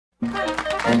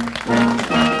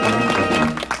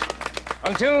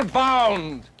Until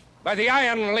bound by the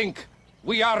iron link,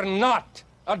 we are not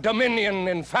a dominion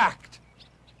in fact.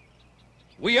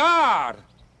 We are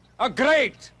a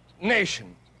great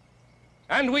nation,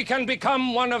 and we can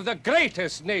become one of the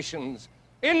greatest nations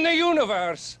in the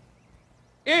universe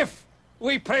if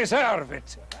we preserve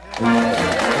it.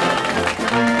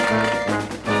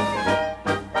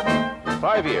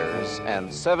 5 years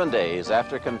and 7 days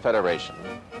after Confederation,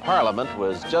 Parliament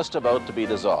was just about to be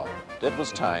dissolved. It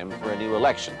was time for a new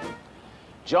election.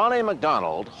 John A.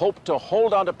 Macdonald hoped to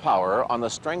hold on to power on the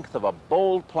strength of a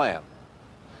bold plan.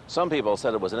 Some people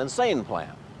said it was an insane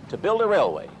plan to build a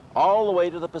railway all the way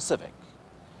to the Pacific.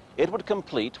 It would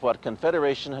complete what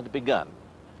Confederation had begun,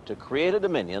 to create a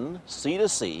dominion, sea to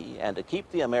sea, and to keep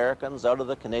the Americans out of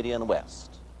the Canadian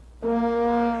West. I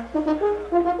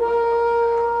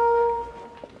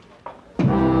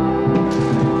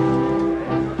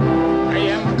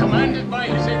am commanded by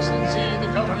His Excellency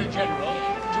the Governor General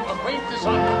to acquaint this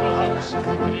honorable House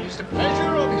that it is the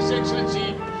pleasure of His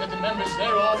Excellency that the members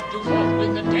thereof do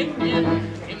forthwith attend him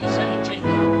in the Senate chamber.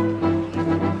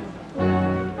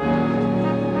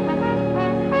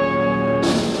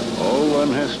 All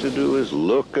one has to do is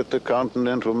look at the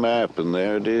continental map, and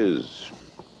there it is.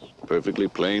 Perfectly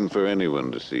plain for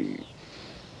anyone to see.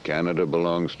 Canada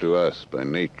belongs to us by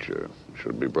nature.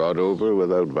 Should be brought over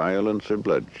without violence or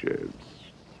bloodshed.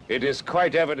 It is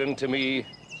quite evident to me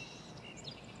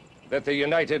that the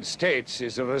United States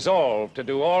is resolved to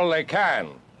do all they can,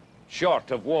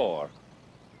 short of war,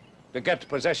 to get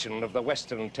possession of the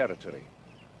Western Territory.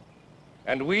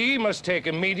 And we must take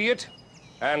immediate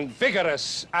and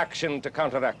vigorous action to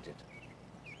counteract it.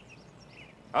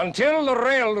 Until the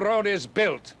railroad is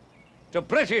built to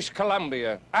British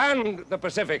Columbia and the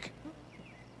Pacific,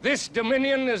 this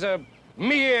dominion is a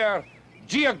mere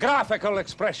geographical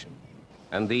expression.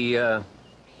 And the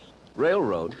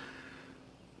railroad?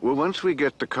 Well, once we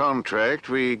get the contract,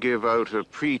 we give out a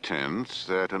pretense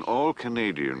that an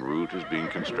all-Canadian route is being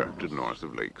constructed north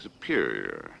of Lake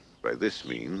Superior. By this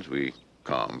means, we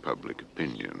calm public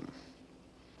opinion.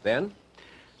 Then?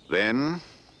 Then,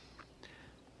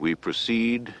 we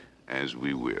proceed as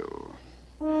we will.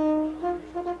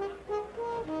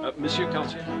 Monsieur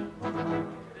Cartier?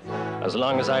 As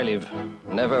long as I live,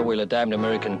 never will a damned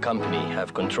American company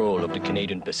have control of the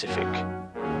Canadian Pacific.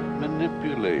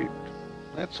 Manipulate.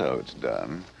 That's how it's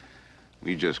done.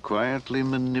 We just quietly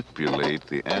manipulate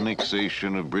the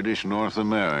annexation of British North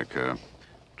America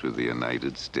to the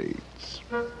United States.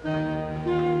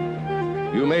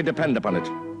 You may depend upon it.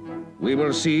 We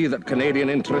will see that Canadian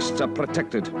interests are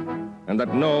protected and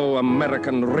that no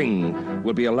American ring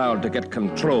will be allowed to get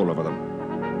control over them.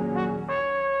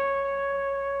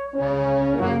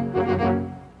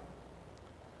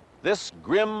 This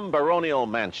grim baronial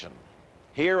mansion,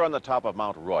 here on the top of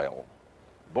Mount Royal,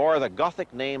 bore the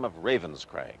Gothic name of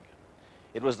Ravenscrag.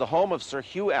 It was the home of Sir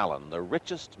Hugh Allen, the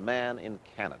richest man in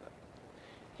Canada.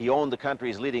 He owned the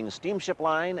country's leading steamship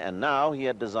line, and now he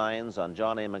had designs on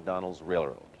John A. Macdonald's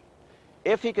railroad.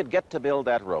 If he could get to build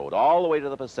that road all the way to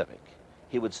the Pacific,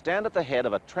 he would stand at the head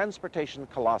of a transportation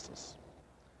colossus.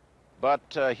 But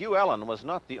Hugh Allen was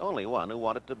not the only one who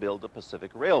wanted to build the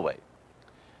Pacific Railway.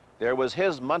 There was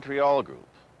his Montreal group,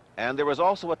 and there was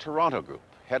also a Toronto group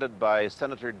headed by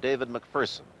Senator David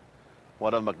McPherson,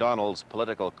 one of Macdonald's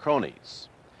political cronies.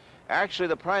 Actually,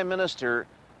 the Prime Minister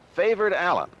favored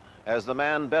Allen as the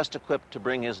man best equipped to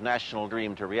bring his national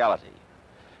dream to reality.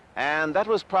 And that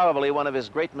was probably one of his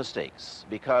great mistakes,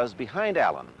 because behind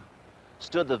Allen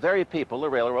stood the very people the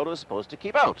railroad was supposed to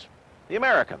keep out, the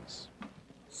Americans.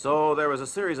 So there was a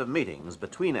series of meetings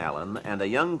between Allen and a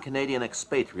young Canadian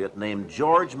expatriate named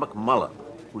George McMullen,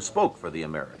 who spoke for the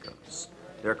Americans.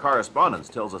 Their correspondence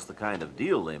tells us the kind of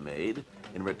deal they made.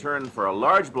 In return for a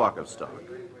large block of stock,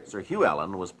 Sir Hugh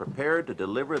Allen was prepared to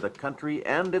deliver the country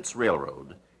and its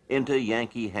railroad into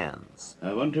Yankee hands.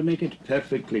 I want to make it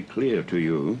perfectly clear to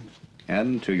you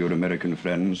and to your American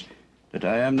friends that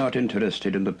I am not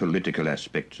interested in the political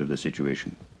aspects of the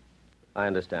situation. I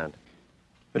understand.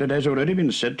 But it has already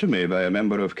been said to me by a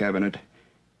member of Cabinet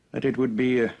that it would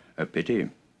be a pity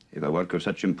if a work of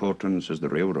such importance as the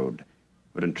railroad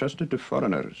were entrusted to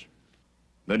foreigners.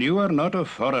 But you are not a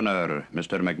foreigner,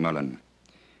 Mr. McMullen.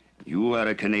 You are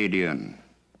a Canadian.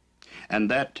 And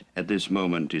that, at this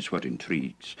moment, is what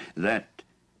intrigues. That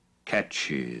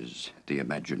catches the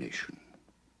imagination.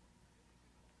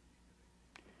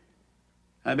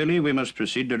 I believe we must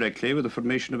proceed directly with the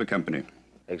formation of a company.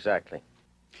 Exactly.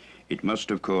 It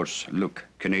must, of course, look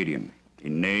Canadian.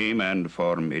 In name and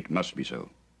form, it must be so.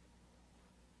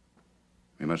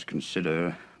 We must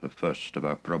consider the first of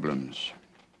our problems.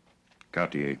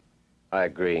 Cartier. I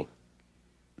agree.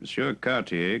 Monsieur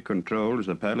Cartier controls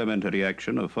the parliamentary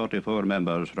action of 44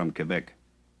 members from Quebec,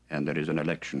 and there is an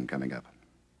election coming up.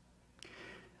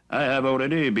 I have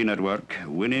already been at work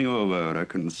winning over a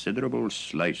considerable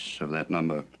slice of that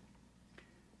number.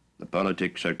 The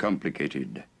politics are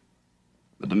complicated,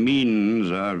 but the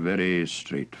means are very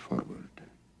straightforward.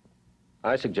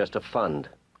 I suggest a fund.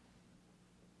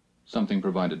 Something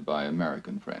provided by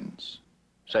American friends.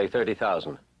 Say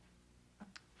 30,000.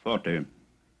 40.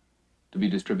 To be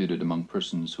distributed among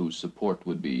persons whose support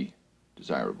would be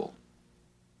desirable.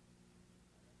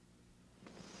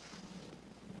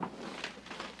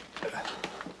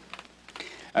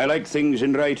 I like things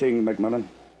in writing, Macmillan.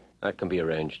 That can be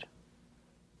arranged.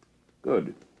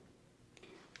 Good.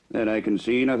 Then I can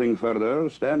see nothing further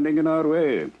standing in our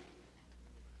way.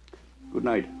 Good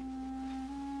night.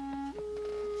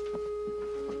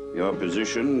 Your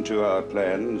position to our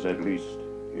plans, at least,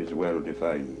 is well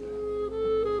defined.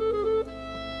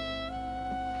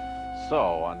 So,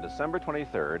 on December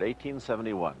 23rd,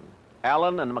 1871,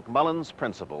 Allen and McMullen's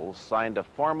principals signed a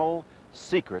formal,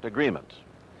 secret agreement.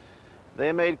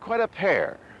 They made quite a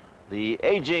pair, the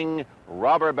aging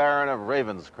robber baron of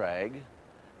Ravenscraig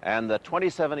and the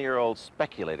 27-year-old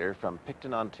speculator from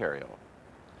Picton, Ontario.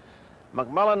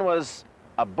 McMullen was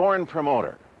a born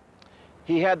promoter.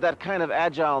 He had that kind of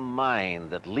agile mind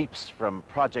that leaps from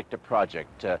project to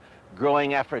project,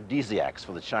 growing aphrodisiacs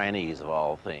for the Chinese, of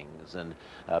all things, and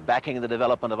backing the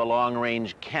development of a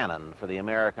long-range cannon for the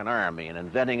American Army, and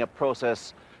inventing a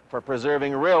process for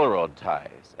preserving railroad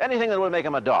ties, anything that would make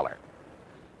him a dollar.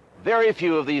 Very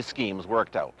few of these schemes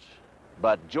worked out,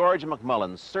 but George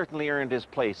McMullen certainly earned his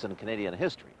place in Canadian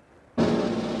history.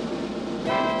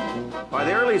 By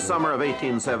the early summer of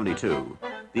 1872,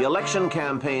 the election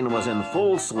campaign was in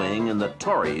full swing and the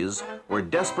Tories were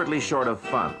desperately short of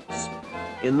funds.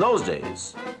 In those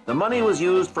days, the money was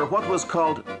used for what was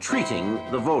called treating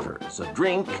the voters, a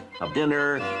drink, a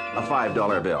dinner, a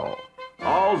 $5 bill.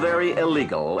 All very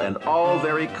illegal and all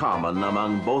very common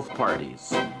among both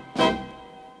parties.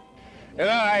 You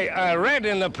know, I read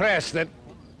in the press that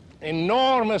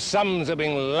enormous sums are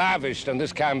being lavished on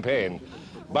this campaign.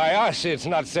 By us, it's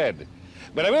not said.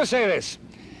 But I will say this.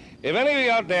 If any of you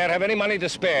out there have any money to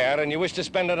spare and you wish to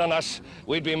spend it on us,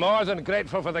 we'd be more than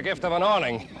grateful for the gift of an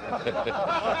awning. You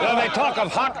know, they talk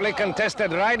of hotly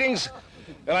contested ridings,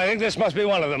 and I think this must be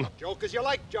one of them. Joke as you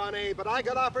like, Johnny, but I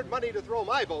got offered money to throw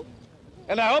my vote.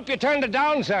 And I hope you turned it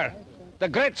down, sir. The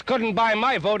Grits couldn't buy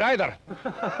my vote either.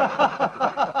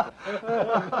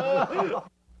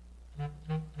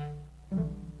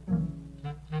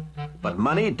 But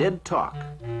money did talk.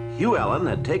 Hugh Allen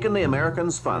had taken the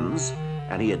Americans' funds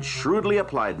and he had shrewdly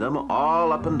applied them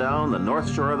all up and down the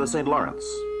north shore of the St. Lawrence.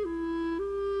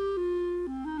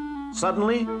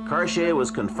 Suddenly, Cartier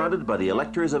was confronted by the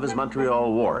electors of his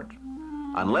Montreal ward.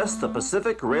 Unless the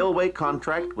Pacific Railway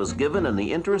contract was given in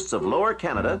the interests of Lower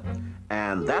Canada,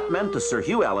 and that meant to Sir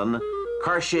Hugh Allen,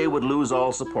 Cartier would lose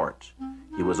all support.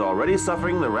 He was already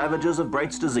suffering the ravages of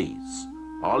Bright's disease.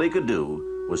 All he could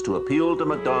do was to appeal to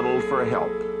MacDonald for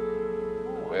help.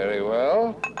 Very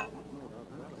well.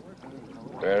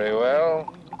 Very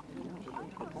well.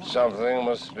 Something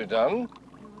must be done,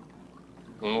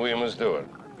 and we must do it.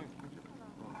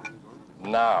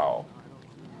 Now.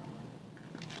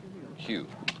 Hugh.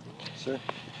 Sir?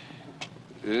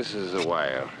 This is a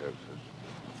wire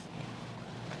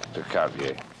to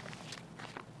Cartier.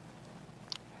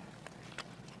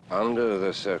 Under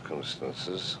the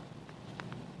circumstances,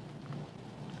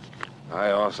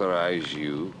 I authorize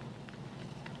you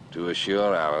to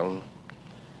assure Allen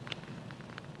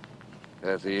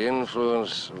that the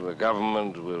influence of the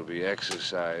government will be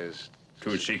exercised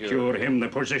to secure him the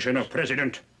position of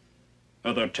president.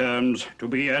 Other terms to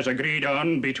be as agreed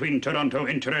on between Toronto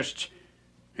interests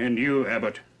and you,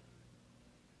 Abbott.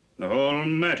 The whole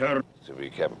matter to be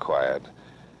kept quiet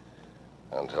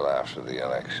until after the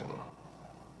election.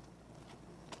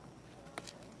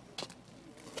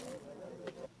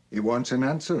 He wants an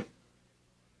answer.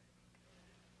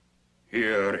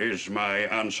 Here is my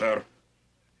answer.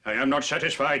 I am not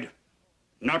satisfied.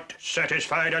 Not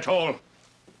satisfied at all.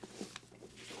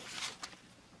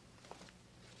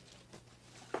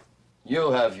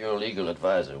 You have your legal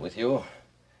advisor with you.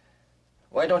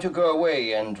 Why don't you go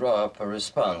away and draw up a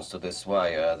response to this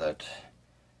wire that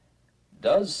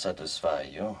does satisfy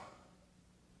you?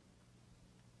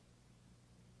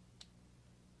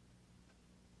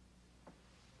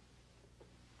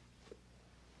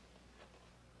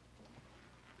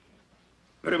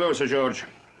 Very well, Sir George.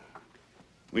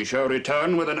 We shall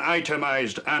return with an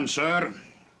itemized answer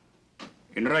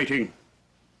in writing.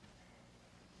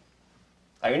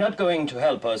 Are you not going to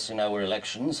help us in our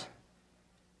elections?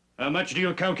 How much do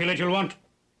you calculate you'll want?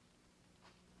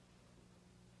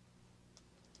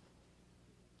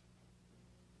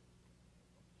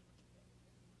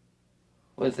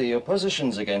 With the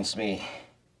oppositions against me,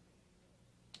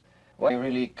 well, I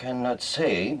really cannot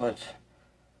say, but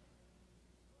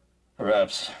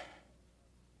perhaps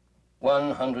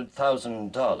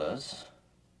 $100,000.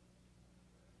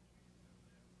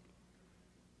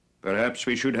 Perhaps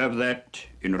we should have that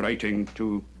in writing,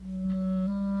 too.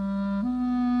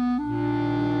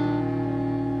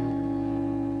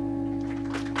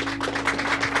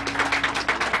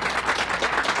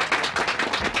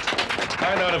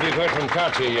 I don't know if you've heard from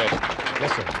Cartier yet.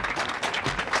 Yes, sir.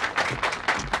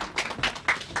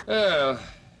 Well,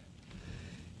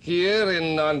 here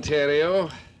in Ontario,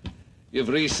 you've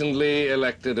recently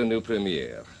elected a new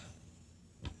premier.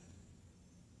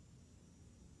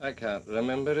 I can't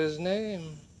remember his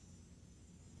name.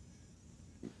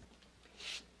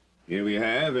 Here we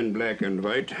have, in black and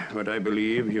white, what I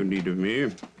believe you need of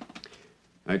me.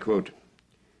 I quote,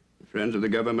 "Friends of the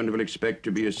government will expect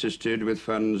to be assisted with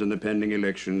funds in the pending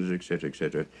elections, etc.,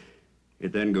 etc."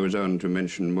 It then goes on to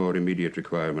mention more immediate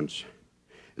requirements.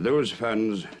 Those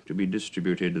funds to be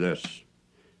distributed thus.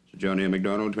 Sir John A.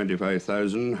 MacDonald,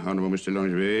 25,000. Honourable Mr.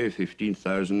 Longeray,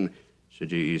 15,000. Sir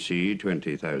G.E.C.,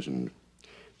 20,000.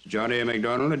 Sir John A.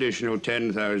 MacDonald, additional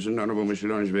 10,000. Honourable Mr.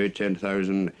 Longeray,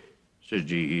 10,000. Sir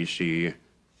G.E.C.,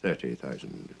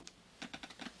 30,000.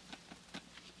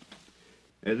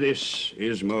 This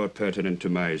is more pertinent to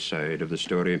my side of the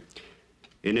story.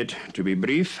 In it, to be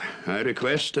brief, I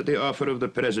request that the offer of the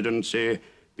presidency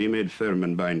be made firm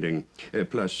and binding,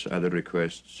 plus other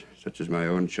requests, such as my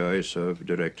own choice of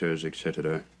directors,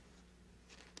 etc.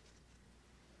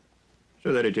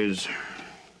 So that it is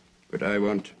what I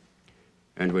want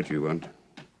and what you want,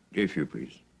 if you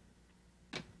please.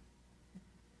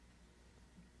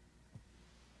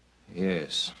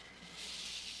 Yes.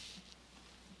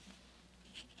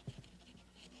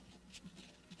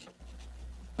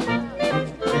 The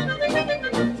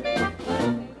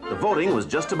voting was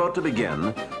just about to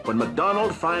begin when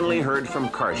MacDonald finally heard from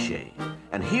Cartier,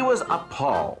 and he was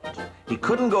appalled. He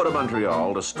couldn't go to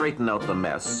Montreal to straighten out the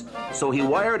mess, so he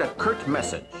wired a curt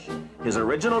message. His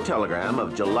original telegram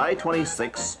of July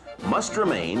 26 must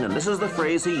remain, and this is the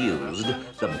phrase he used,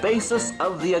 the basis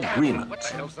of the agreement.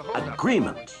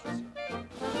 Agreement.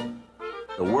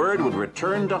 The word would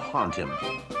return to haunt him.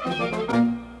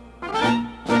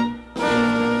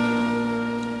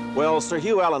 Well, Sir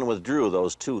Hugh Allen withdrew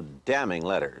those two damning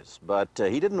letters, but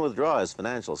he didn't withdraw his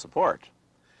financial support.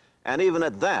 And even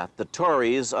at that, the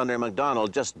Tories under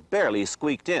MacDonald just barely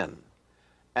squeaked in.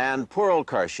 And poor old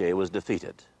Cartier was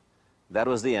defeated. That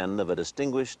was the end of a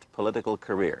distinguished political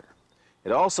career.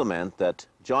 It also meant that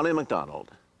Johnny MacDonald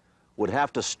would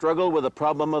have to struggle with the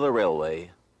problem of the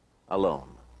railway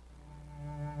alone.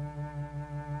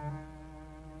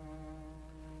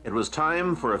 It was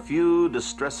time for a few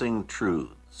distressing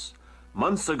truths.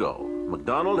 Months ago,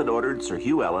 MacDonald had ordered Sir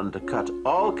Hugh Allen to cut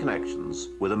all connections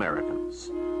with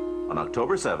Americans. On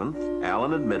October 7th,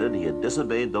 Allen admitted he had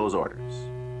disobeyed those orders.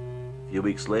 A few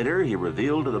weeks later, he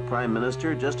revealed to the Prime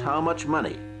Minister just how much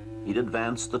money he'd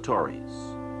advanced the Tories.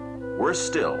 Worse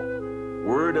still,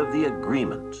 word of the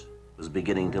agreement was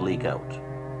beginning to leak out.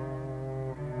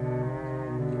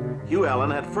 Hugh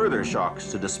Allen had further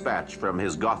shocks to dispatch from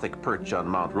his Gothic perch on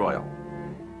Mount Royal.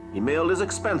 He mailed his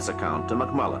expense account to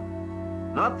Macmullen.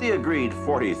 Not the agreed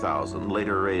 40,000,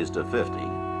 later raised to 50,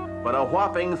 but a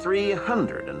whopping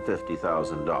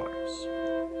 $350,000.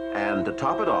 And to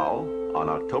top it all, on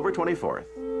October 24th,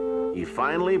 he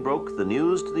finally broke the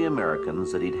news to the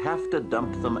Americans that he'd have to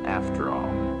dump them after all.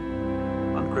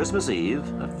 On Christmas Eve,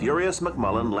 a furious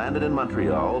Macmullen landed in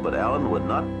Montreal, but Allen would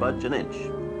not budge an inch.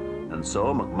 And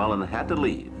so Macmullen had to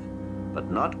leave,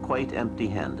 but not quite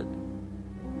empty-handed.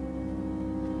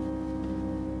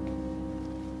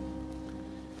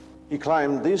 He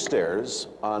climbed these stairs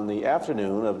on the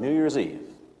afternoon of New Year's Eve,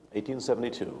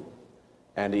 1872,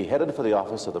 and he headed for the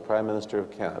office of the Prime Minister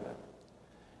of Canada.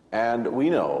 And we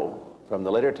know, from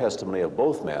the later testimony of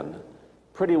both men,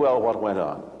 pretty well what went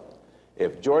on.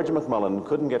 If George Macmullen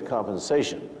couldn't get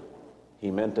compensation, he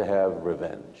meant to have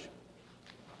revenge.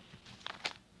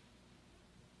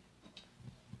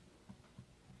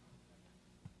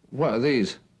 What are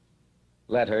these?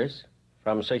 Letters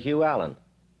from Sir Hugh Allen.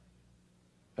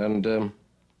 And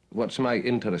what's my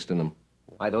interest in them?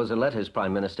 Why, those are letters,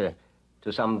 Prime Minister,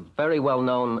 to some very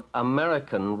well-known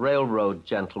American railroad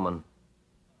gentleman.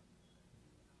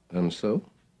 And so?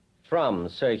 From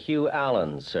Sir Hugh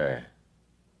Allen, sir.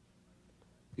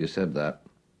 You said that.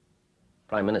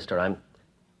 Prime Minister, I'm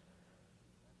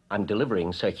I'm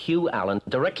delivering Sir Hugh Allen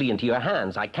directly into your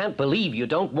hands. I can't believe you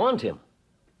don't want him.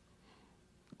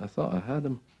 I thought I had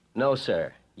him. No,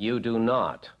 sir, you do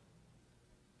not.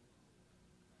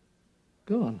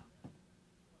 Go on.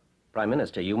 Prime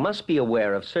Minister, you must be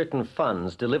aware of certain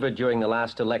funds delivered during the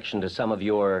last election to some of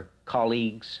your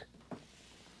colleagues.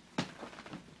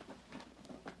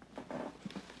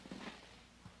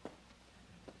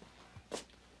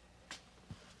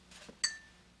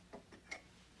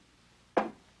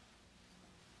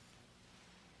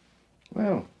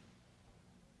 Well,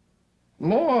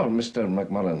 more, Mr.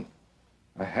 McMullen.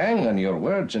 I hang on your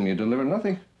words and you deliver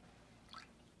nothing.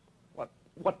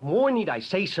 What more need I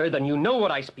say, sir, than you know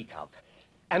what I speak of?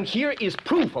 And here is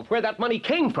proof of where that money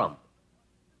came from.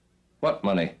 What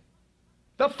money?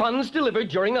 The funds delivered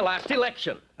during the last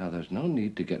election. Now, there's no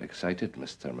need to get excited,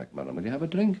 Mr. McMullen. Will you have a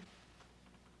drink?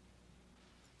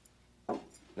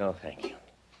 No, thank you.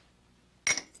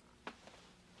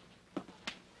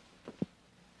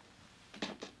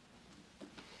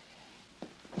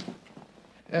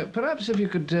 Perhaps if you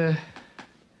could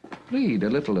read a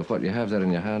little of what you have there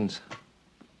in your hands.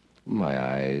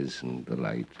 My eyes and the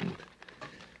light, and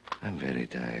I'm very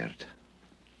tired.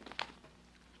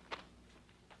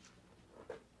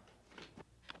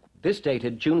 This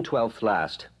dated June 12th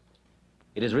last.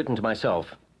 It is written to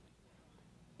myself.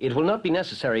 It will not be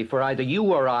necessary for either you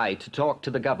or I to talk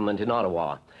to the government in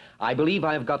Ottawa. I believe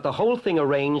I have got the whole thing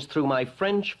arranged through my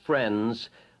French friends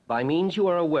by means you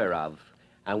are aware of.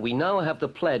 And we now have the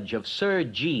pledge of Sir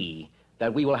G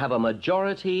that we will have a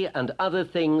majority and other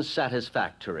things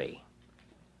satisfactory.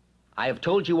 I have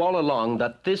told you all along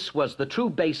that this was the true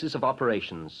basis of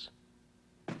operations.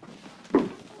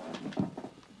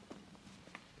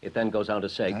 It then goes on to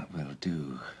say... That will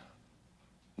do,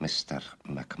 Mr.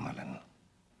 McMullen.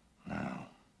 Now,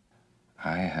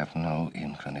 I have no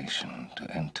inclination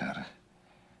to enter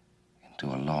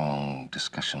into a long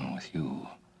discussion with you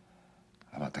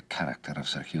about the character of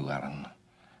Sir Hugh Allen,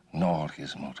 nor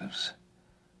his motives,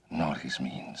 nor his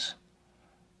means.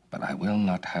 But I will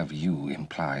not have you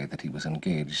imply that he was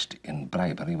engaged in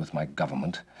bribery with my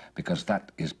government, because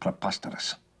that is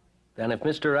preposterous. Then if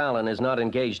Mr. Allen is not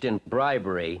engaged in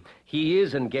bribery, he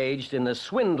is engaged in the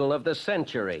swindle of the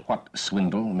century. What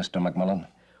swindle, Mr. McMullen?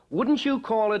 Wouldn't you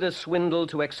call it a swindle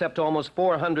to accept almost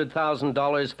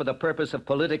 $400,000 for the purpose of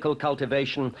political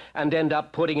cultivation and end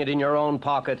up putting it in your own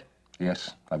pocket?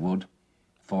 Yes, I would.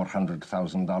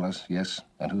 $400,000, yes.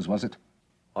 And whose was it?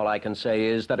 All I can say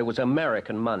is that it was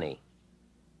American money.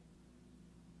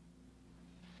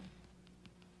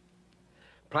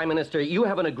 Prime Minister, you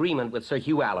have an agreement with Sir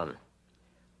Hugh Allen.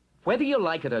 Whether you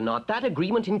like it or not, that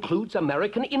agreement includes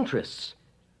American interests.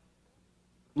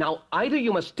 Now, either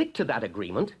you must stick to that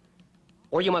agreement,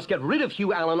 or you must get rid of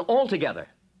Hugh Allen altogether.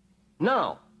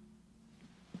 Now.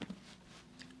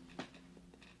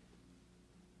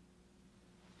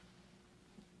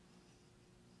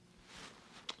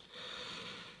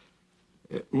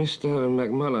 Mr.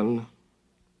 McMullen,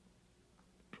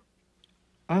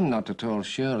 I'm not at all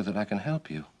sure that I can help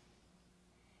you.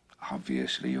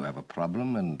 Obviously, you have a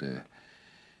problem, and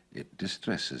it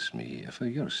distresses me for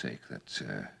your sake that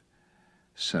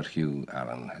Sir Hugh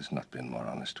Allen has not been more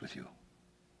honest with you.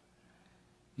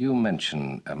 You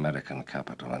mention American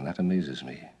capital, and that amazes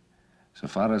me. So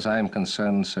far as I am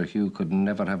concerned, Sir Hugh could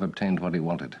never have obtained what he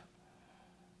wanted.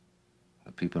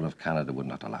 The people of Canada would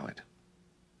not allow it.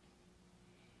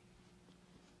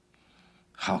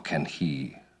 How can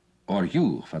he, or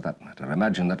you for that matter,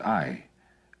 imagine that I,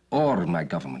 or my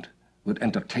government, would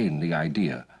entertain the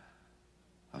idea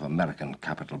of American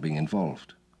capital being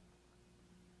involved?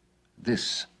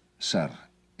 This, sir,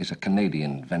 is a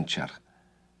Canadian venture.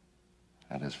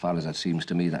 And as far as it seems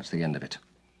to me, that's the end of it.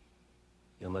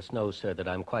 You must know, sir, that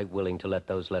I'm quite willing to let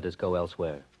those letters go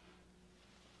elsewhere.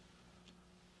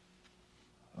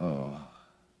 Oh.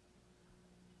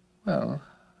 Well,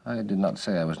 I did not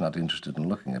say I was not interested in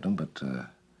looking at them, but,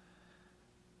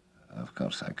 of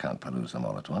course, I can't peruse them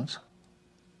all at once.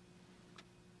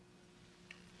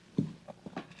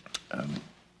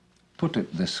 Put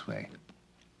it this way.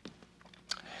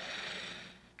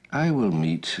 I will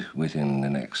meet within the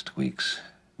next weeks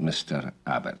Mr.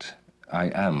 Abbott. I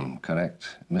am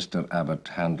correct. Mr. Abbott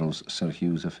handles Sir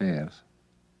Hugh's affairs.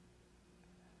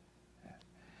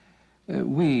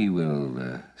 We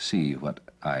will see what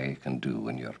I can do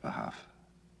in your behalf.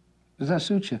 Does that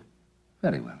suit you?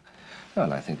 Very well.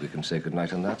 Well, I think we can say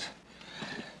goodnight on that.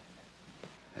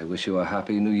 I wish you a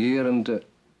happy new year, and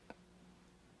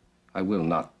I will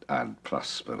not add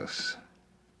prosperous.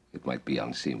 It might be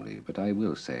unseemly, but I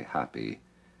will say happy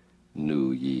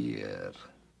new year.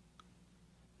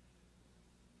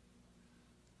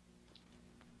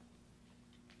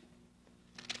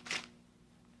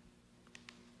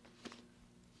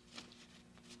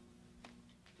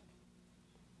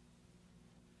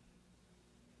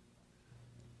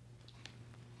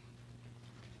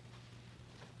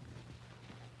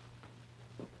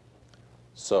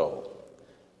 So,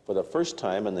 for the first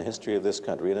time in the history of this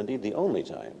country, and indeed the only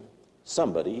time,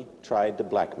 somebody tried to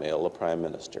blackmail the Prime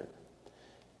Minister.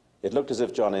 It looked as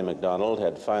if John A. Macdonald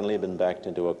had finally been backed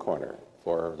into a corner.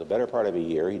 For the better part of a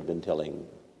year, he'd been telling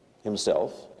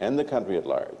himself and the country at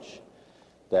large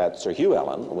that Sir Hugh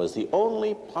Allen was the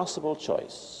only possible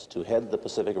choice to head the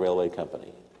Pacific Railway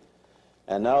Company.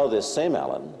 And now this same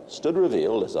Allen stood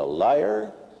revealed as a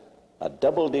liar, a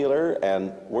double dealer,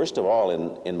 and worst of all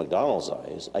in Macdonald's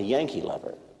eyes, a Yankee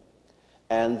lover.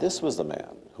 And this was the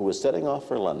man who was setting off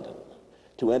for London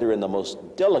to enter in the most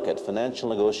delicate financial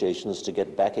negotiations to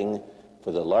get backing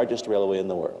for the largest railway in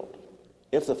the world.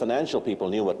 If the financial people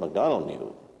knew what Macdonald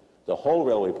knew, the whole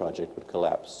railway project would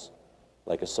collapse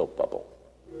like a soap bubble.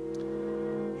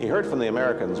 He heard from the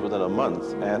Americans within a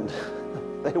month, and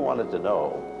they wanted to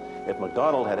know if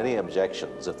Macdonald had any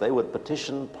objections, if they would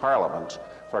petition Parliament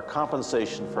for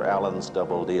compensation for Allen's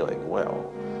double dealing.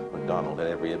 Well, Macdonald had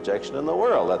every objection in the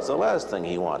world. That's the last thing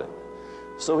he wanted.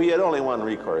 So he had only one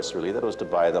recourse, really, that was to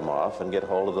buy them off and get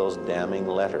hold of those damning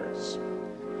letters.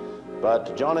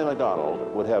 But John A.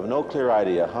 Macdonald would have no clear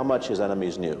idea how much his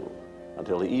enemies knew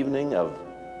until the evening of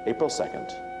April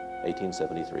 2nd,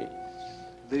 1873.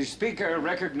 The Speaker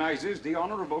recognizes the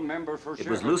honourable member for It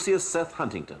was Lucius Seth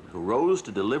Huntington who rose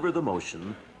to deliver the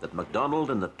motion that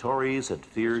Macdonald and the Tories had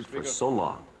feared for so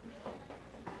long.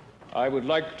 I would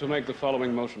like to make the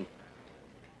following motion.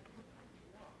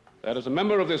 That as a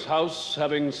member of this House,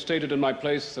 having stated in my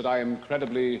place that I am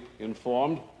credibly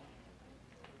informed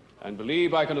and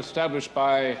believe I can establish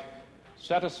by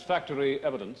satisfactory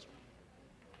evidence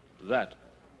that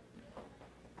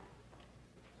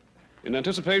in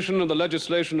anticipation of the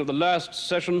legislation of the last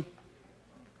session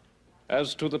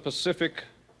as to the Pacific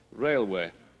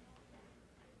Railway,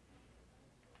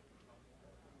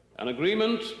 an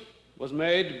agreement was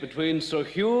made between Sir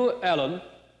Hugh Allen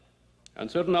and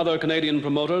certain other Canadian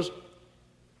promoters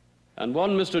and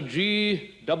one Mr.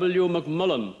 G.W.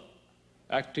 McMullen,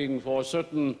 acting for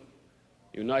certain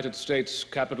United States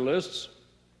capitalists,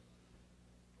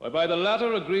 whereby the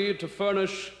latter agreed to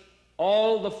furnish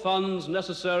all the funds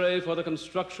necessary for the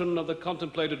construction of the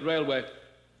contemplated railway.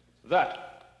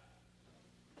 That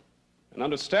an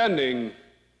understanding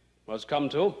was come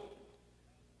to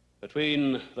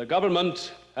between the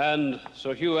government and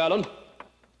Sir Hugh Allen,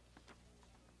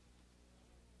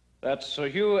 that Sir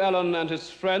Hugh Allen and his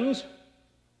friends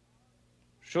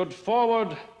should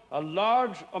forward a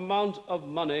large amount of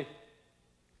money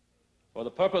for the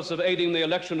purpose of aiding the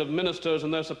election of ministers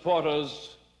and their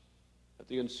supporters at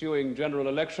the ensuing general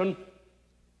election,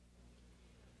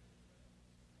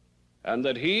 and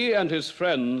that he and his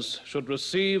friends should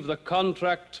receive the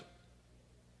contract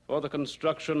for the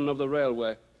construction of the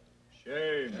railway.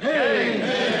 Shame. Shame.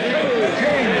 Shame.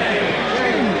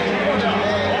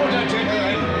 Order,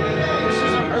 gentlemen. This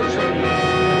is a motion.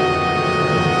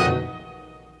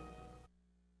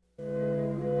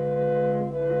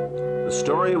 The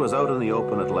story was out in the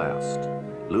open at last.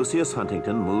 Lucius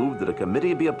Huntington moved that a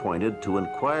committee be appointed to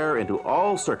inquire into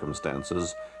all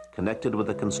circumstances connected with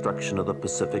the construction of the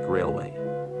Pacific Railway.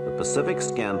 The Pacific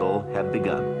scandal had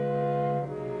begun.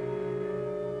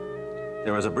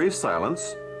 There was a brief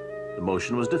silence. The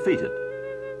motion was defeated.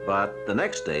 But the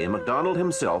next day, Macdonald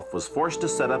himself was forced to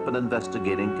set up an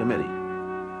investigating committee.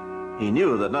 He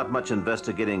knew that not much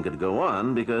investigating could go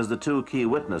on because the two key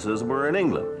witnesses were in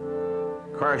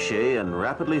England. Cartier in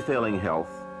rapidly failing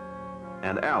health,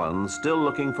 and Allen still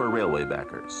looking for railway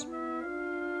backers.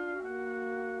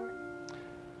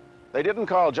 They didn't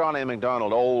call John A.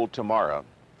 Macdonald Old Tomorrow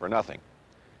for nothing.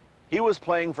 He was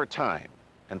playing for time,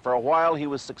 and for a while he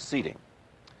was succeeding.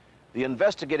 The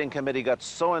investigating committee got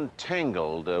so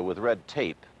entangled with red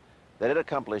tape that it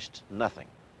accomplished nothing.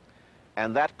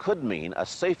 And that could mean a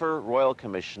safer royal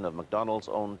commission of Macdonald's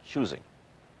own choosing.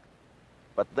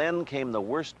 But then came the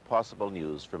worst possible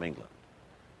news from England.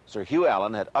 Sir Hugh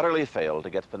Allen had utterly failed to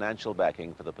get financial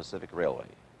backing for the Pacific Railway.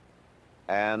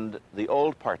 And the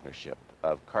old partnership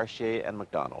of Cartier and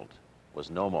Macdonald was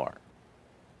no more.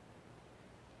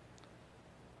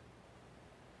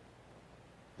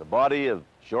 The body of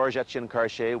Georges Etienne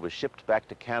Cartier was shipped back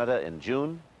to Canada in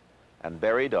June and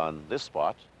buried on this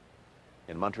spot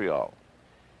in Montreal.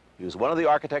 He was one of the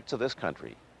architects of this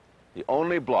country. The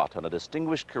only blot on a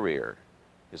distinguished career,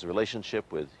 his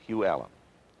relationship with Hugh Allen.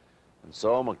 And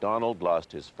so Macdonald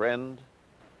lost his friend,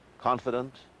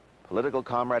 confidant, political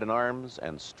comrade in arms,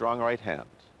 and strong right hand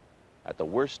at the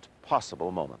worst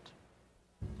possible moment.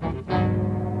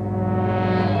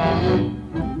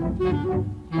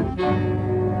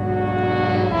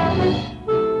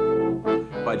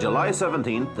 By July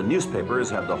 17th, the newspapers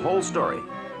had the whole story.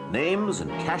 Names and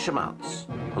cash amounts,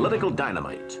 political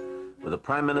dynamite, with the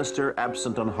Prime Minister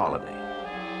absent on holiday.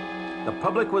 The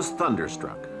public was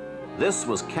thunderstruck. This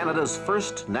was Canada's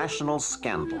first national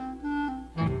scandal.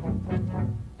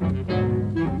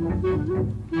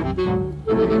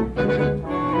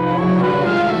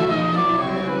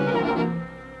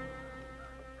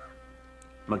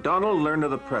 MacDonald learned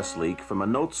of the press leak from a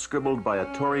note scribbled by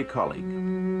a Tory colleague.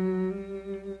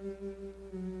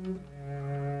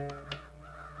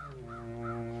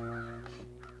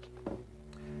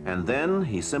 And then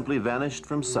he simply vanished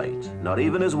from sight. Not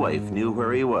even his wife knew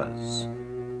where he was.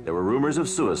 There were rumors of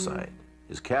suicide.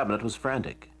 His cabinet was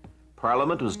frantic.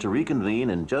 Parliament was to reconvene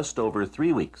in just over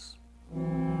 3 weeks.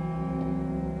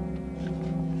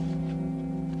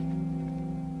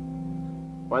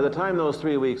 By the time those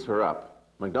 3 weeks were up,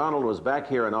 MacDonald was back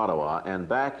here in Ottawa and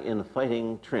back in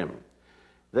fighting trim.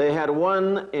 They had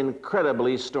one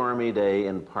incredibly stormy day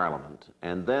in Parliament,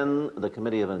 and then the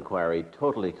Committee of Inquiry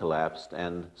totally collapsed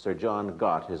and Sir John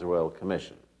got his Royal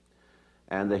Commission.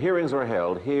 And the hearings were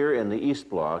held here in the East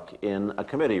Block in a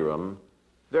committee room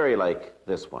very like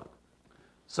this one.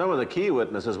 Some of the key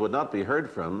witnesses would not be heard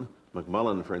from.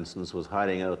 McMullen, for instance, was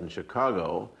hiding out in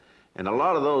Chicago, and a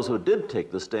lot of those who did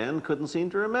take the stand couldn't seem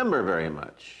to remember very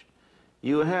much.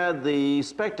 You had the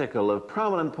spectacle of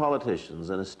prominent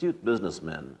politicians and astute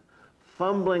businessmen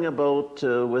fumbling about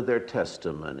with their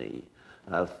testimony,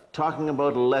 talking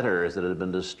about letters that had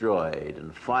been destroyed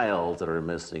and files that are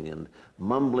missing, and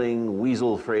mumbling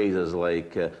weasel phrases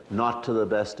like, not to the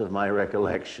best of my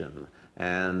recollection,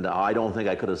 and I don't think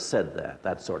I could have said that,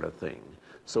 that sort of thing.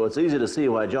 So it's easy to see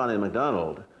why John A.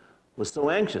 MacDonald was so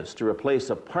anxious to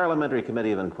replace a parliamentary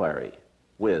committee of inquiry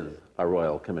with a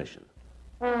royal commission.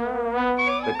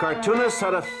 The cartoonists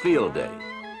had a field day.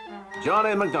 John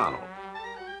A. MacDonald,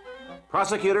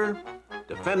 prosecutor,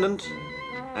 defendant,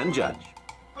 and judge.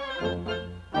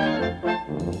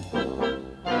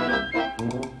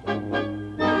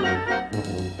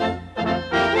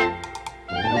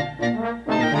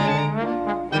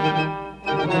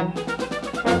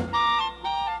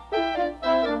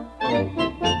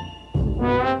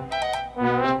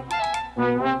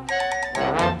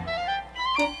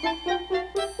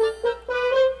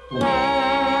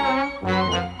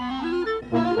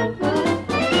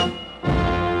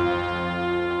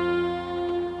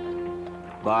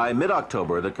 By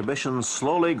mid-October, the commission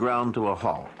slowly ground to a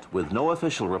halt, with no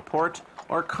official report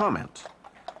or comment.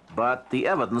 But the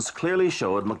evidence clearly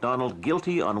showed MacDonald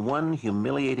guilty on one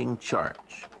humiliating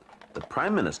charge. The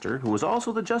Prime Minister, who was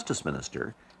also the Justice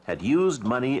Minister, had used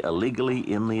money illegally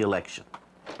in the election.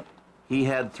 He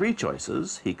had 3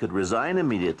 choices. He could resign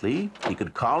immediately, he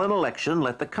could call an election,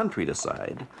 let the country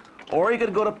decide, or he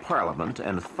could go to Parliament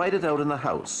and fight it out in the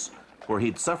House, where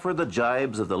he'd suffer the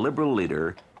jibes of the Liberal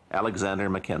leader, Alexander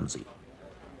Mackenzie.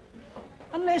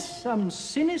 Unless some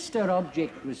sinister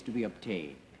object was to be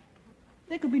obtained,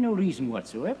 there could be no reason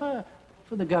whatsoever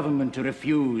for the government to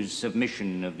refuse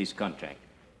submission of this contract.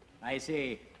 I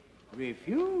say,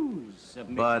 refuse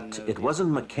submission. But it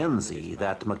wasn't Mackenzie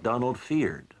that MacDonald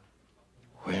feared.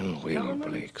 When will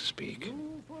Blake speak?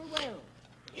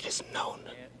 It is known.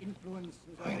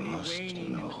 I must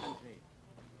know.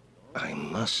 I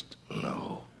must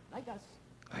know.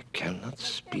 I cannot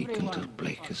speak until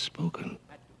Blake has spoken.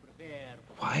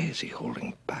 Why is he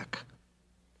holding back?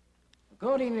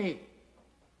 Accordingly,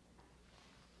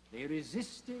 they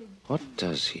resisted. What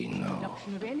does he know?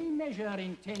 Adoption of any measure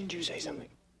intended Did you say something?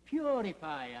 to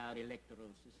purify our electoral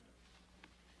system.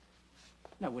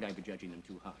 Now, would I be judging them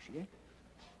too harshly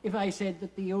if I said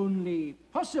that the only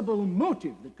possible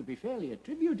motive that could be fairly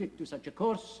attributed to such a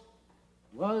course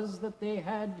was that they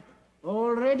had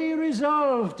already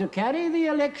resolved to carry the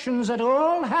elections at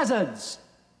all hazards,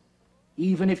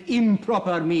 even if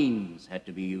improper means had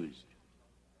to be used?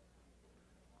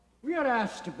 We are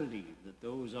asked to believe that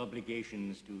those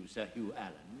obligations to Sir Hugh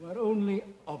Allen were only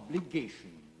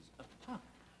obligations of power,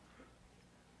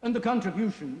 and the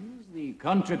contribution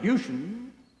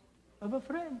of a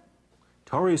friend.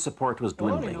 Tory support was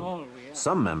dwindling.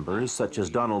 Some members, such as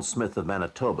Donald Smith of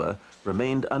Manitoba,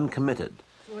 remained uncommitted,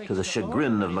 to the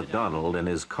chagrin of MacDonald and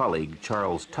his colleague,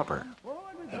 Charles Tupper.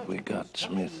 Have we got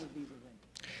Smith?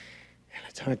 Well,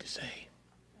 it's hard to say.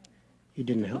 You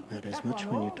didn't help matters much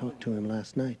when you talked to him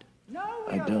last night.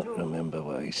 I don't remember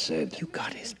what he said. You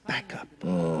got his backup.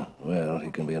 Oh, well, he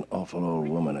can be an awful old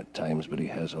woman at times, but he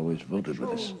has always voted with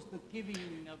us.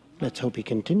 Let's hope he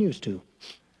continues to.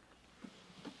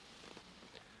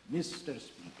 Mr.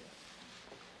 Speaker,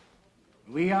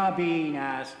 we are being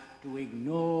asked to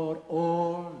ignore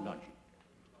all logic,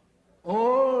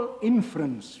 all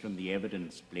inference from the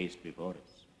evidence placed before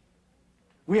us.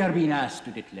 We are being asked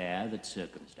to declare that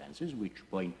circumstances which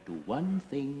point to one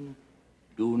thing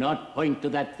do not point to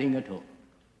that thing at all.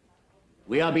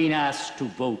 We are being asked to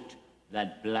vote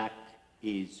that black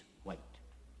is white.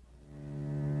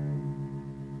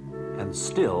 And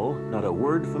still, not a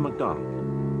word from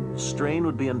MacDonald. The strain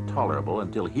would be intolerable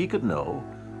until he could know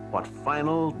what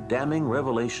final damning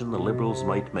revelation the Liberals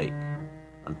might make,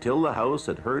 until the House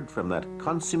had heard from that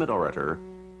consummate orator,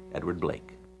 Edward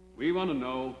Blake. We want to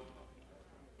know,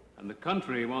 and the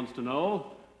country wants to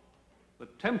know, the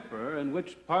temper in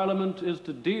which Parliament is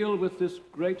to deal with this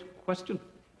great question.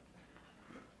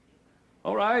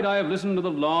 All right, I have listened to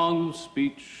the long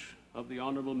speech of the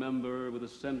honourable member with a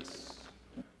sense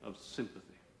of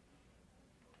sympathy.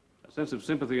 A sense of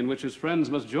sympathy in which his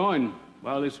friends must join,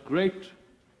 while this great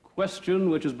question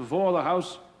which is before the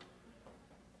House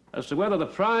as to whether the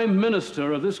Prime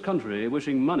Minister of this country,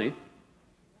 wishing money,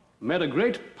 met a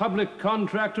great public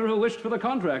contractor who wished for the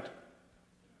contract,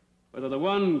 whether the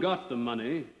one got the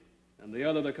money and the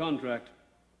other the contract,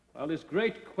 while this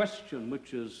great question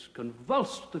which has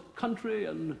convulsed the country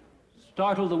and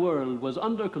startled the world was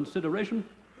under consideration,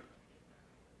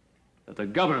 that the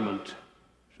government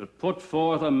should put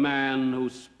forth a man who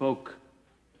spoke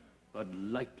but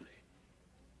lightly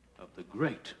of the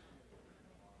great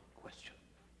question.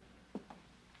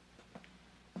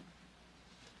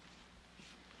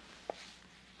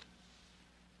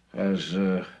 Has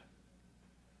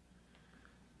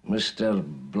Mr.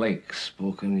 Blake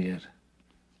spoken yet?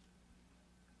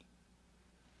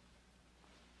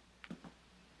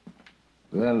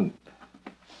 Then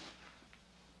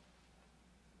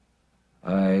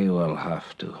I will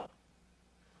have to.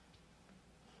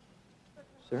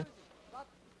 Sir?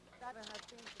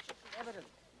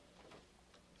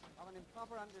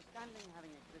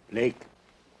 Blake.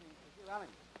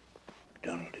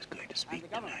 Donald is going to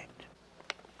speak tonight.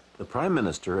 The Prime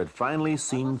Minister had finally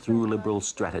seen through Liberal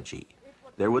strategy.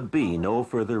 There would be no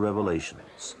further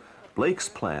revelations. Blake's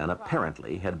plan,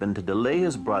 apparently, had been to delay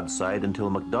his broadside until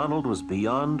MacDonald was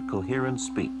beyond coherent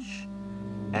speech.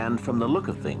 And from the look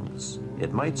of things,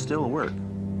 it might still work.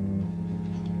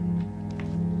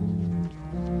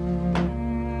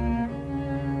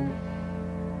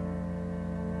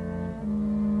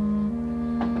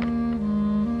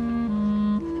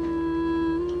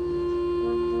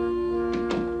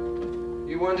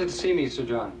 You wanted to see me, Sir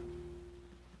John.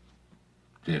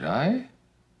 Did I?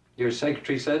 Your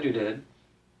secretary said you did.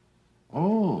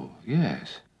 Oh,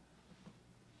 yes.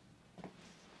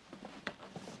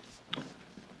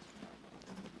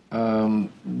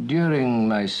 During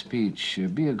my speech,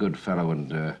 be a good fellow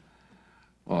and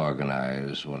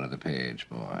organize one of the page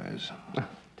boys.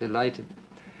 Delighted.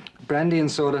 Brandy and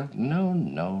soda? No,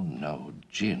 no, no.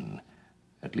 Gin.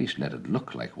 At least let it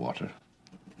look like water.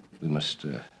 We must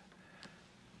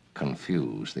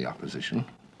confuse the opposition.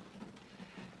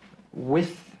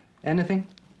 With anything?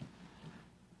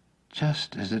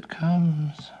 Just as it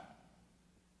comes.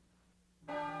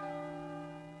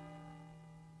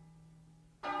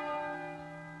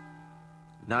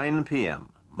 "9 p.m.,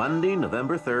 Monday,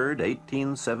 November 3rd,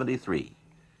 1873.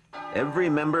 Every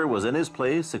member was in his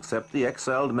place except the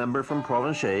exiled member from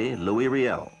Provencher, Louis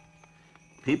Riel.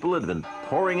 People had been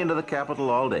pouring into the capital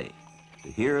all day to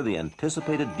hear the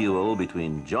anticipated duel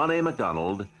between John A.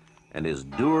 MacDonald and his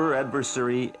dour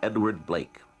adversary, Edward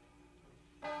Blake.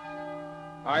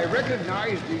 I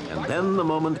recognize the... And then the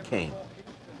moment came.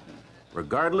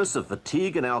 Regardless of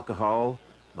fatigue and alcohol,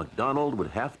 MacDonald would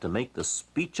have to make the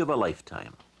speech of a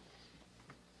lifetime.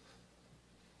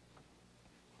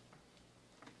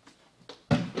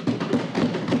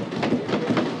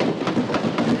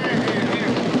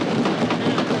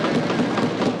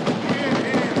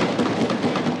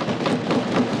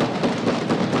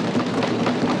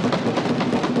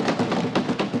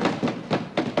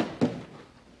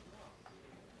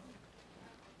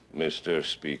 Mr.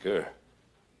 Speaker,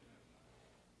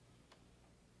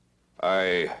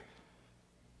 I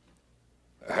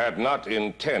had not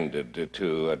intended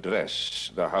to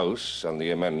address the House on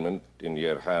the amendment in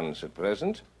your hands at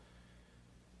present.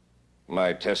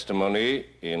 My testimony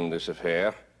in this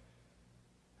affair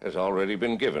has already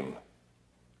been given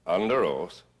under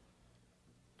oath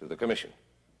to the Commission.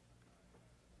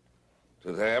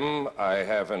 To them, I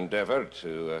have endeavored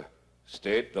to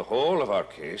state the whole of our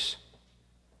case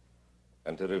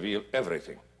and to reveal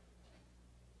everything.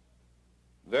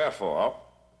 Therefore,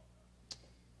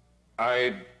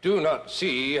 I do not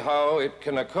see how it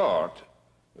can accord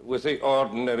with the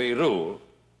ordinary rule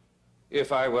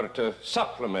if I were to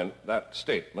supplement that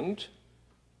statement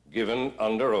given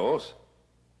under oath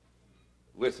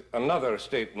with another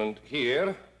statement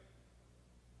here,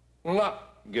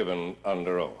 not given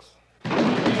under oath.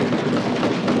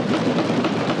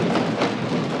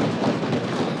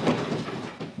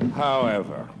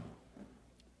 However,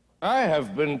 I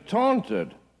have been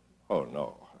taunted. Oh,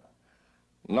 no,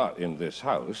 not in this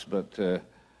house, but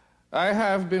I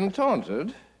have been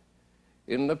taunted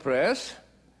in the press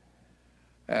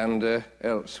and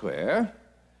elsewhere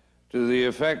to the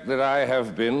effect that I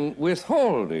have been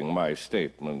withholding my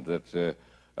statement, that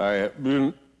I have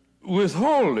been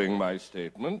withholding my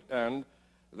statement, and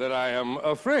that I am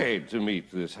afraid to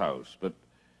meet this house. But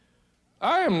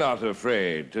I am not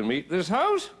afraid to meet this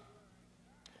house,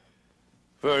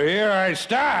 for here I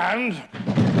stand.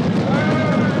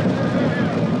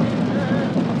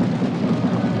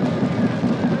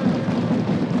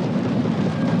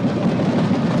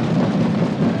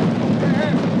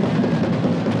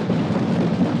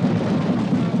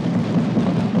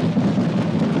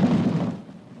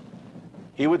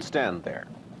 He would stand there,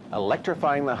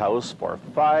 electrifying the house for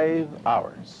 5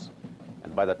 hours.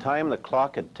 And by the time the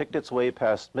clock had ticked its way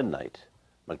past midnight,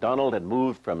 MacDonald had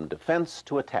moved from defense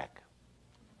to attack.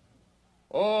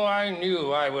 Oh, I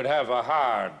knew I would have a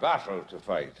hard battle to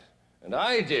fight. And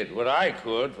I did what I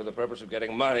could for the purpose of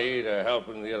getting money to help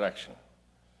in the election.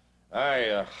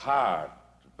 A hard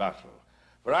battle.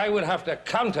 For I would have to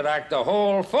counteract the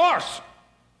whole force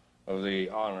of the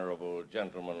honorable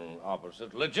gentleman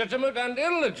opposite, legitimate and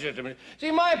illegitimate. See,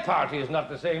 my party is not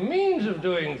the same means of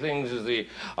doing things as the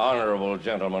honorable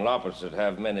gentleman opposite.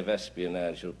 Have men of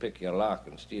espionage who'll pick your lock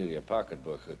and steal your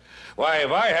pocketbook. Why,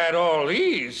 if I had all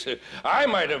these, I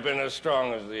might have been as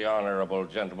strong as the honorable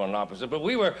gentleman opposite, but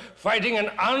we were fighting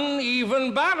an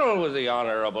uneven battle with the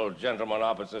honorable gentleman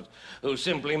opposite, who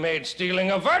simply made stealing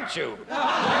a virtue.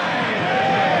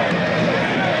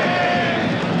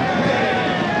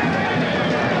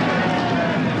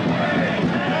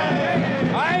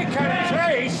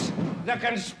 The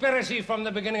conspiracy from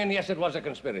the beginning, and yes, it was a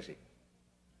conspiracy.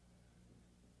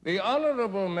 The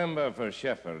honorable member for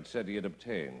Shefford said he had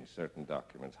obtained certain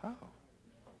documents. How?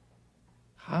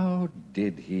 How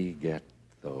did he get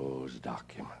those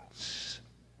documents?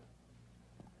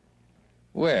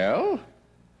 Well,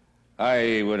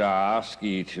 I would ask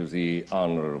each of the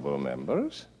honorable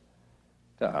members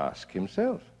to ask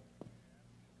himself.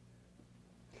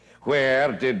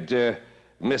 Where did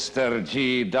Mr.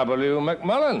 G.W.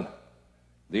 McMullen,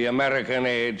 the American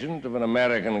agent of an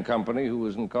American company who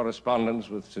was in correspondence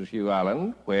with Sir Hugh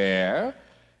Allen, where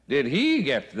did he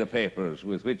get the papers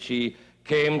with which he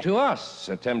came to us,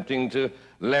 attempting to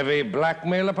levy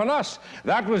blackmail upon us?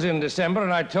 That was in December,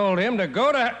 and I told him to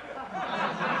go to...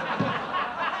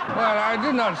 Well, I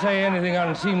did not say anything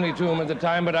unseemly to him at the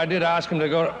time, but I did ask him to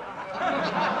go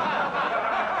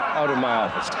out of my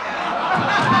office.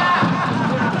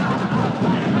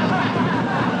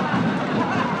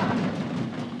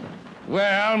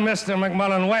 Well, Mr.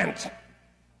 McMullen went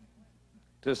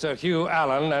to Sir Hugh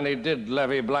Allen, and he did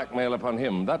levy blackmail upon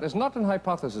him. That is not an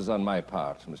hypothesis on my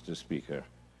part, Mr. Speaker.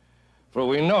 For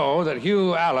we know that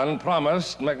Hugh Allen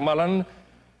promised McMullen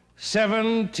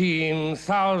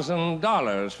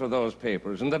 $17,000 for those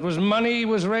papers, and that money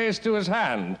was raised to his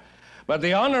hand. But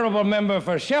the honorable member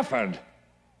for Shefford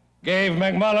gave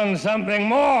McMullen something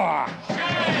more.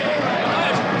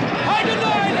 I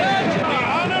deny that!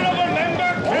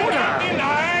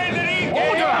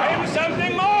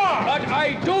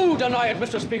 I do deny it,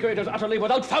 Mr. Speaker. It is utterly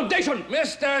without foundation.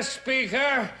 Mr.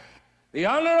 Speaker, the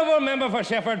honorable member for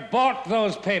Shefford bought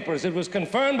those papers. It was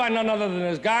confirmed by none other than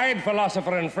his guide,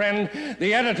 philosopher, and friend,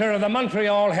 the editor of the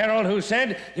Montreal Herald, who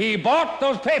said he bought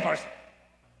those papers.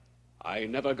 I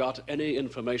never got any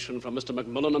information from Mr.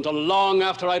 McMullen until long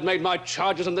after I'd made my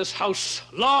charges in this house.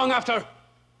 Long after.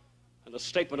 And the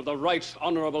statement of the right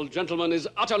honorable gentleman is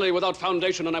utterly without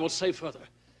foundation, and I will say further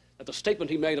that the statement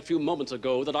he made a few moments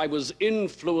ago, that I was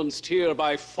influenced here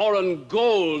by foreign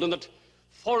gold and that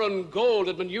foreign gold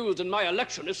had been used in my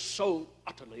election, is so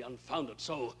utterly unfounded,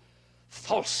 so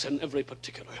false in every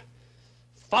particular,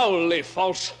 foully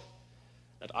false,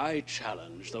 that I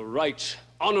challenge the right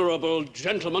honorable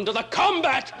gentleman to the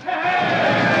combat!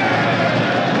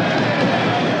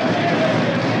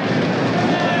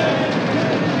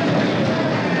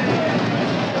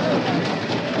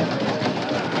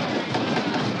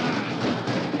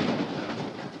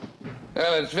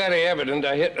 Well, it's very evident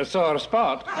I hit a sore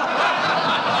spot.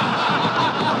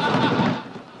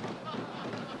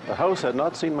 The House had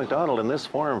not seen MacDonald in this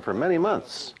form for many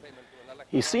months.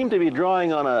 He seemed to be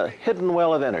drawing on a hidden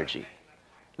well of energy.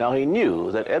 Now he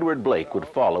knew that Edward Blake would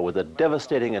follow with a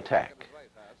devastating attack.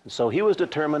 And so he was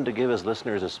determined to give his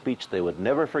listeners a speech they would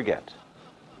never forget.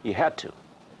 He had to,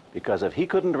 because if he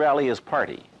couldn't rally his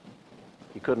party,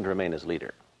 He couldn't remain as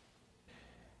leader.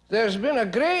 There's been a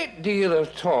great deal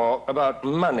of talk about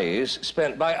monies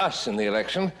spent by us in the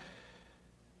election.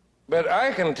 But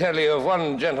I can tell you of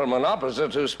one gentleman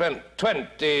opposite who spent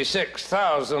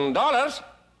 $26,000.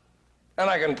 And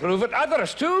I can prove it.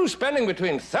 Others, too, spending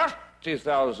between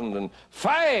 $30,000 and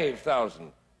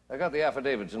 $5,000. I got the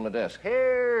affidavits in my desk.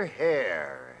 Hear,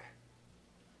 hear.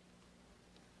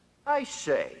 I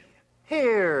say,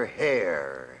 hear,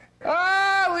 hear.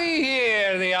 Ah, we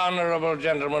hear the honorable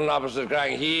gentleman opposite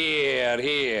crying, hear,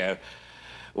 hear.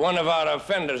 One of our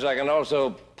offenders, I can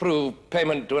also prove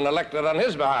payment to an elector on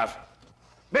his behalf.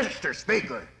 Mr.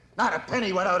 Speaker, not a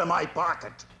penny went out of my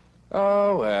pocket.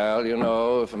 Oh, well, you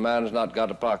know, if a man's not got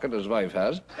a pocket, his wife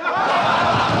has.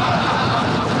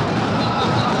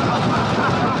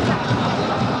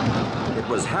 It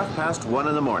was 1:30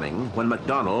 in the morning when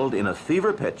MacDonald, in a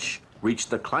fever pitch, reached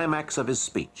the climax of his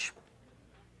speech.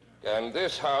 Can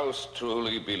this House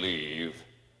truly believe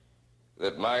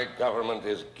that my government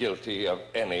is guilty of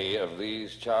any of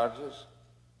these charges?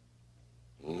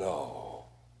 No.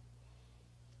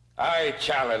 I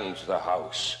challenge the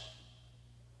House.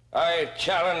 I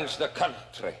challenge the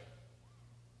country.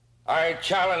 I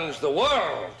challenge the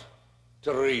world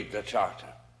to read the Charter.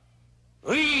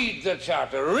 Read the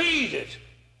Charter, read it,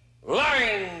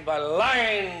 line by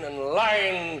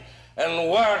line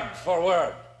and word for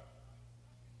word.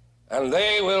 And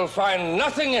they will find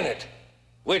nothing in it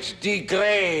which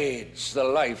degrades the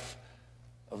life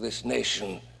of this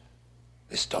nation,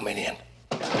 this dominion.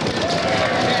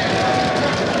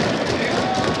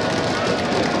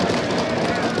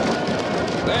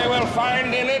 They will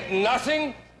find in it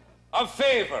nothing of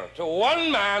favor to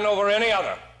one man over any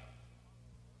other.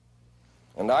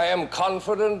 And I am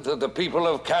confident that the people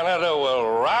of Canada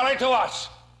will rally to us,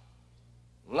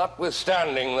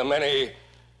 notwithstanding the many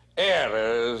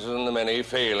errors and the many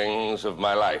failings of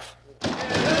my life.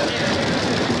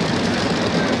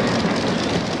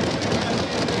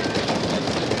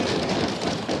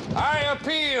 I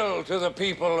appeal to the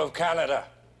people of Canada.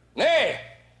 Nay,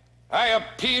 I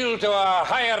appeal to a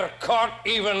higher court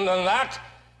even than that.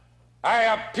 I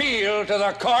appeal to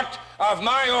the court of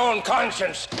my own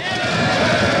conscience.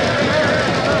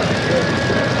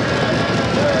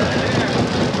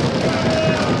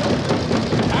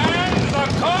 And the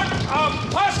court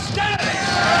of posterity.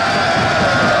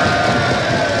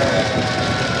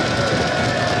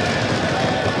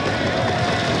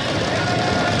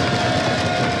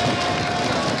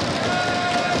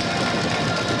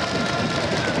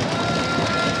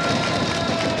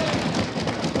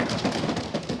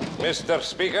 Mr.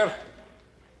 Speaker,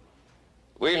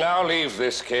 we now leave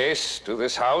this case to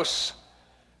this House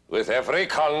with every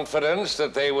confidence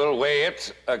that they will weigh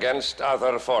it against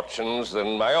other fortunes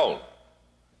than my own.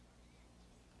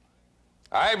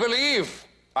 I believe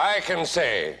I can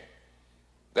say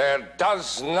there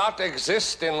does not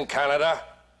exist in Canada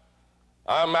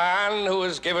a man who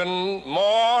has given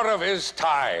more of his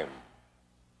time,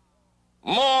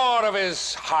 more of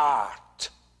his heart,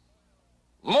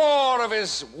 more of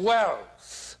his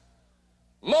wealth,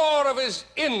 more of his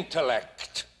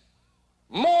intellect,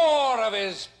 more of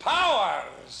his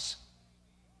powers,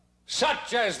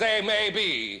 such as they may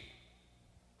be,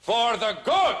 for the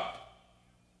good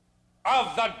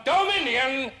of the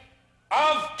Dominion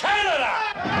of Canada.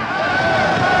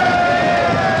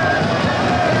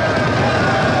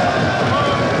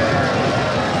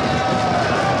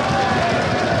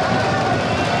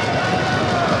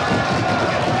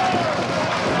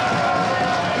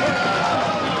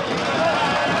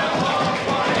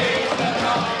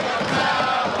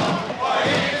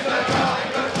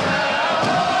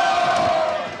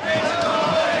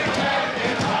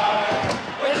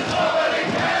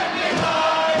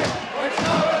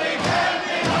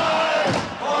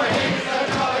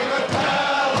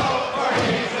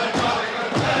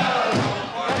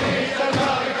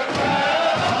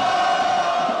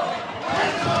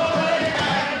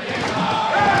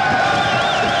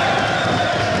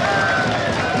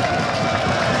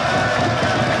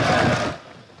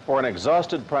 For an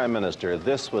exhausted Prime Minister,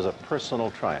 this was a personal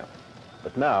triumph.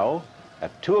 But now,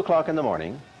 at 2 o'clock in the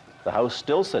morning, the House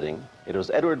still sitting, it was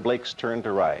Edward Blake's turn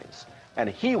to rise. And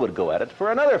he would go at it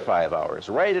for another 5 hours,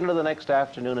 right into the next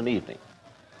afternoon and evening.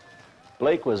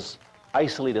 Blake was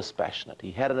icily dispassionate.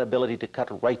 He had an ability to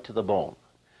cut right to the bone.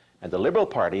 And the Liberal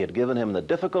Party had given him the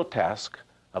difficult task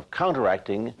of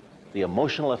counteracting the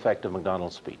emotional effect of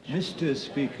MacDonald's speech. Mr.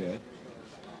 Speaker,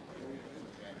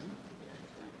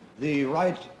 the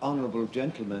right honourable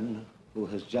gentleman who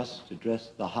has just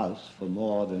addressed the House for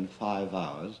more than 5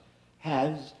 hours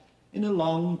has, in a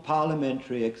long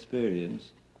parliamentary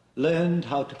experience, learned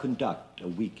how to conduct a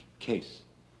weak case,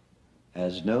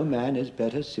 as no man is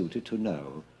better suited to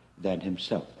know than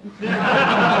himself.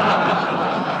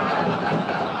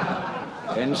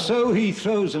 And so he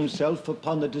throws himself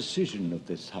upon the decision of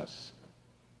this House,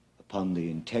 upon the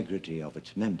integrity of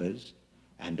its members,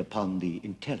 and upon the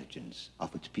intelligence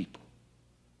of its people.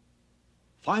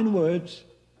 Fine words,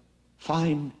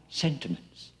 fine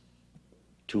sentiments,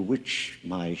 to which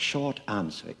my short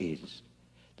answer is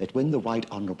that when the right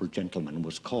honorable gentleman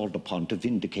was called upon to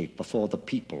vindicate before the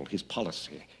people his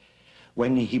policy,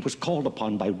 when he was called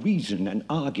upon by reason and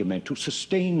argument to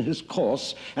sustain his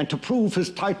course and to prove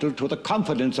his title to the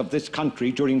confidence of this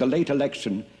country during the late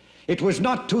election, it was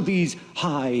not to these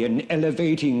high and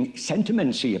elevating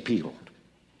sentiments he appealed.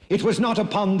 It was not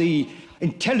upon the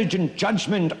intelligent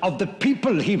judgment of the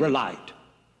people he relied,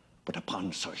 but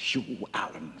upon Sir Hugh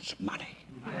Allen's money.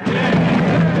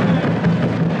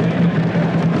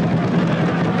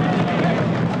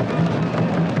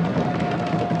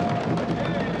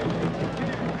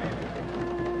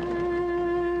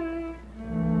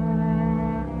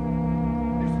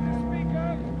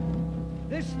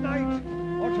 This night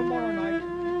or tomorrow night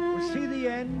will see the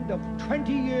end of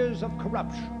 20 years of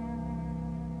corruption.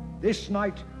 This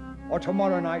night or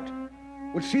tomorrow night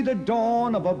will see the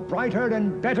dawn of a brighter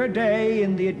and better day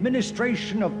in the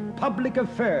administration of public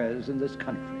affairs in this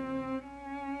country.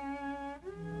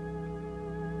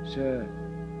 Sir,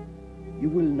 you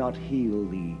will not heal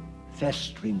the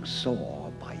festering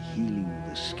sore by healing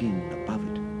the skin above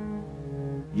it.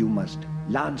 You must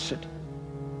lance it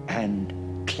and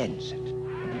cleanse it.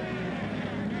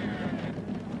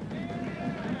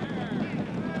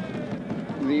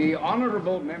 The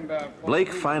honourable member...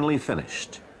 Blake finally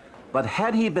finished. But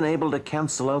had he been able to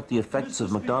cancel out the effects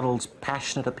of MacDonald's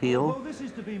passionate appeal?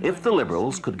 If the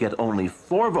Liberals could get only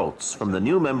 4 votes from the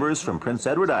new members from Prince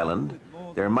Edward Island,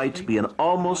 there might be an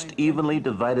almost evenly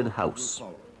divided House.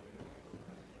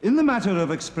 In the matter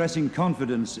of expressing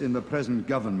confidence in the present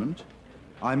government,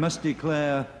 I must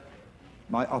declare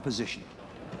my opposition.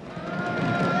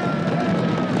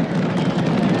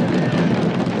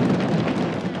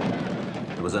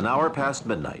 It was an hour past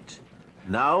midnight.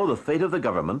 Now the fate of the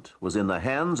government was in the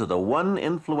hands of the one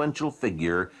influential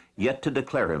figure yet to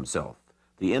declare himself,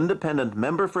 the independent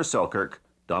member for Selkirk,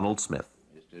 Donald Smith.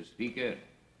 Mr. Speaker,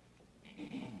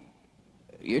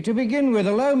 to begin with,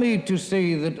 allow me to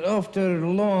say that after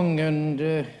long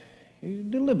and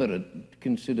deliberate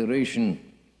consideration,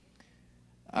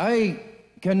 I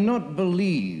cannot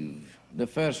believe the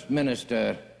First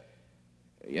Minister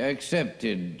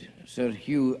accepted Sir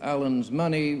Hugh Allen's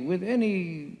money with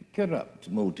any corrupt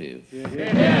motive.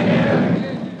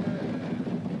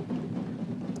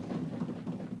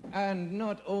 And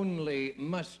not only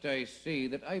must I say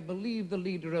that I believe the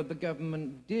leader of the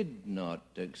government did not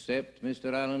accept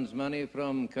Mr. Allen's money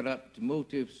from corrupt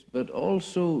motives, but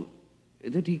also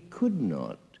that he could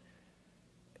not,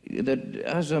 that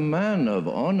as a man of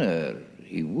honor,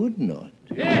 he would not.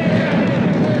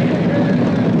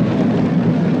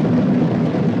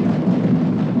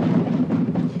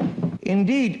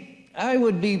 Indeed, I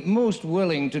would be most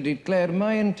willing to declare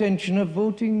my intention of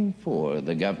voting for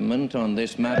the government on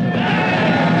this matter.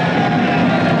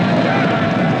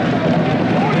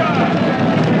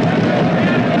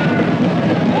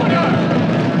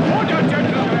 Order,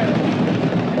 gentlemen!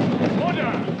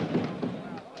 Order!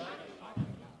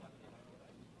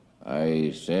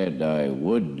 I said I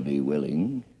would be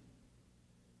willing.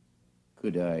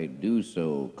 Could I do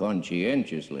so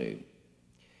conscientiously?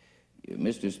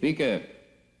 Mr. Speaker,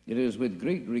 it is with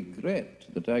great regret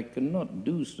that I cannot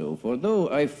do so, for though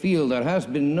I feel there has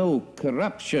been no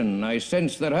corruption, I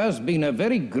sense there has been a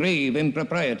very grave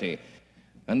impropriety,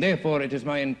 and therefore it is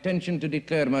my intention to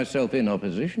declare myself in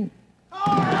opposition.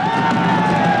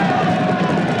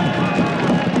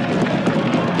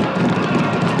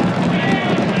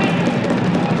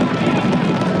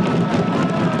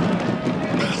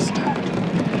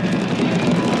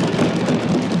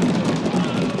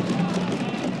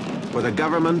 For the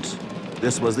government,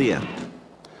 this was the end.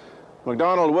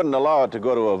 MacDonald wouldn't allow it to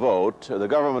go to a vote. The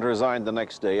government resigned the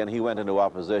next day and he went into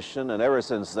opposition, and ever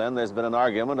since then there's been an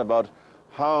argument about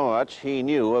how much he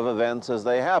knew of events as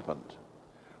they happened.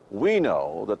 We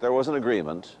know that there was an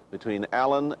agreement between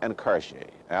Allen and Cartier.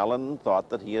 Allen thought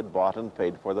that he had bought and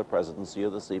paid for the presidency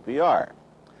of the CPR.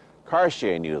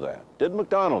 Cartier knew that. Did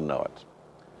MacDonald know it?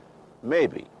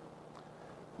 Maybe.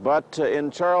 But in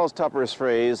Charles Tupper's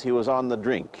phrase, he was on the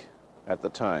drink at the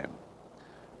time.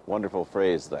 Wonderful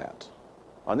phrase, that.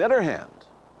 On the other hand,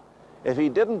 if he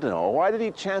didn't know, why did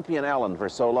he champion Allen for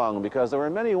so long? Because there were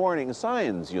many warning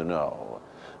signs, you know.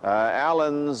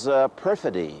 Allen's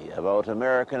perfidy about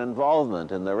American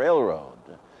involvement in the railroad,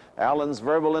 Allen's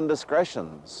verbal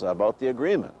indiscretions about the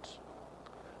agreement.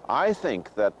 I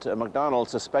think that MacDonald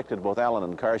suspected both Allen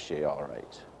and Cartier all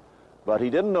right, but he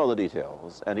didn't know the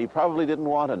details, and he probably didn't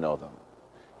want to know them.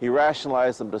 He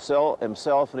rationalized them to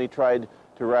himself, and he tried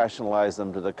to rationalize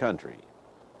them to the country.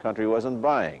 The country wasn't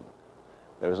buying.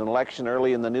 There was an election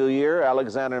early in the new year.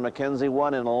 Alexander Mackenzie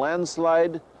won in a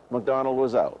landslide. MacDonald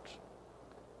was out.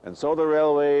 And so the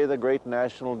railway, the great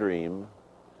national dream,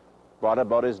 brought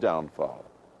about his downfall.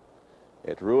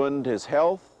 It ruined his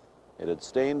health, it had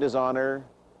stained his honor,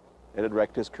 it had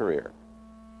wrecked his career.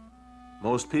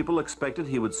 Most people expected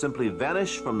he would simply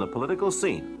vanish from the political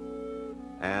scene.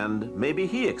 And maybe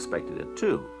he expected it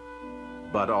too.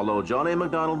 But although John A.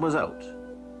 MacDonald was out,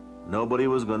 nobody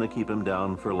was going to keep him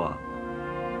down for long.